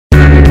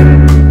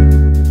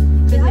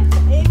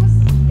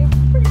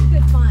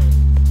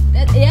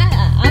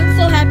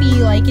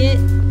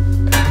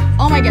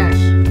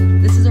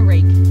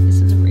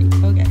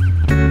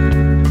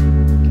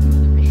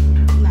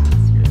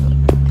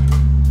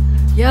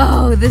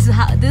Yo, this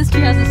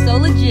treehouse is so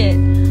legit.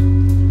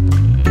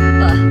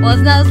 Well,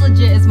 it's not as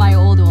legit as my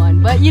old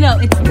one, but you know,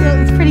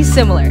 it's pretty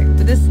similar.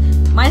 But this,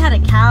 mine had a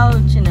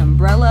couch and an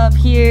umbrella up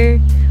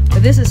here,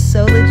 but this is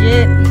so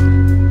legit.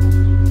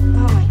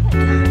 Oh my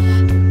gosh.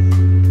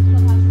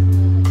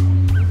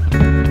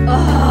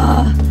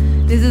 Oh,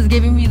 this is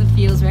giving me the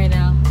feels right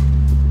now.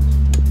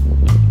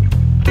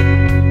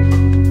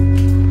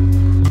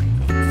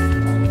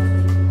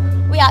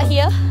 We out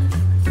here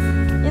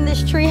in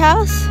this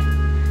treehouse.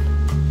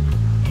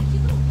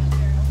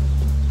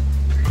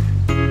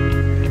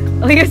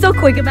 Oh, you're so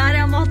quick about it.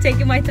 I'm all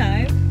taking my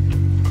time.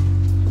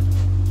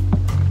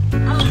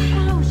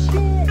 Oh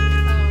shit.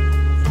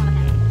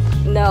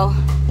 No.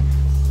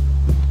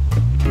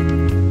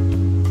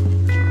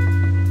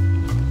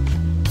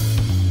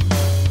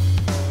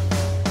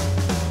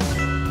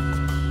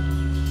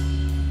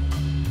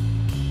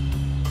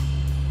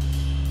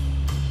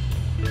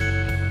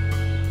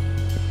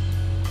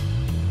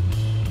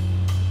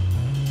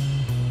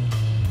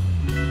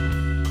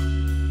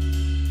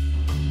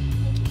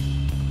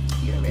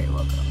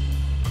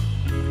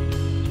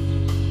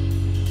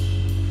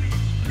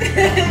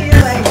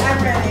 You're like,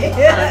 I'm ready.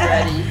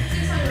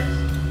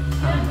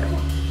 I'm ready.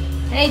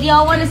 Hey, do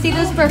y'all want to see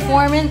this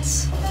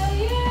performance?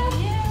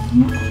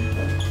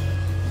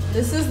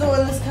 This is the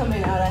one that's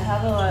coming out. I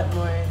have a lot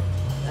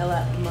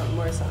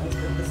more songs,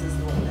 but this is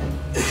the one that.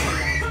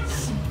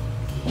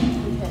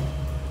 Okay.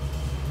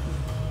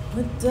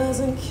 What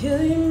doesn't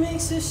kill you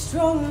makes you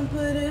stronger,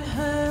 but it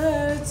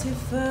hurts you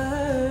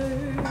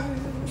first.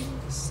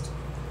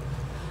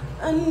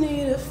 I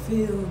need to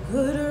feel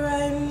good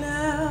right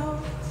now.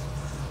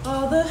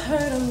 All the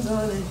hurt I'm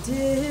gonna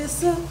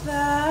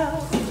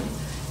disavow.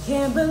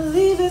 Can't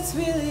believe it's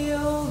really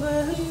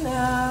over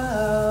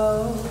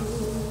now.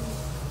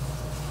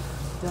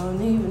 Don't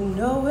even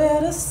know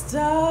where to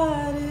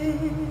start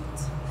it.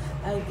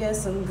 I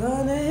guess I'm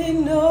gonna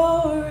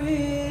ignore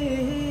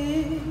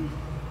it.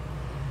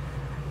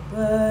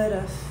 But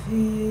I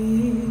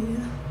feel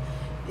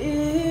it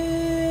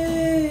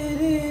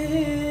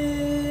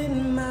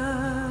in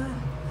my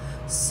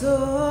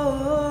soul.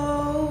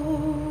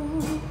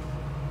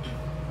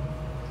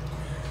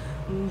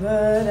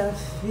 But I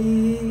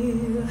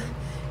feel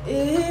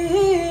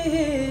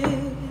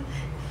it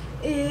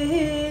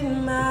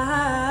in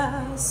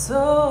my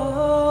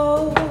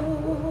soul.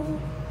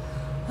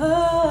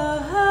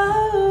 Oh,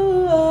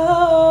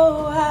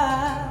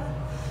 I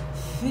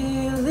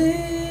feel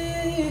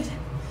it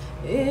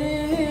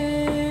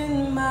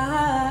in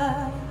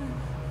my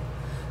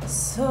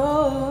soul.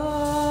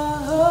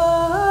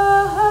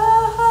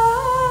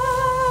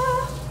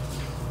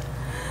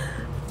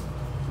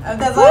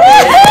 That's all.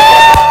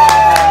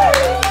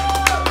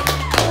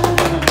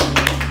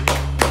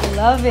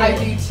 Love it. I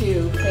do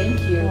too.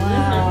 Thank you.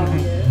 Wow.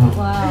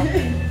 Wow.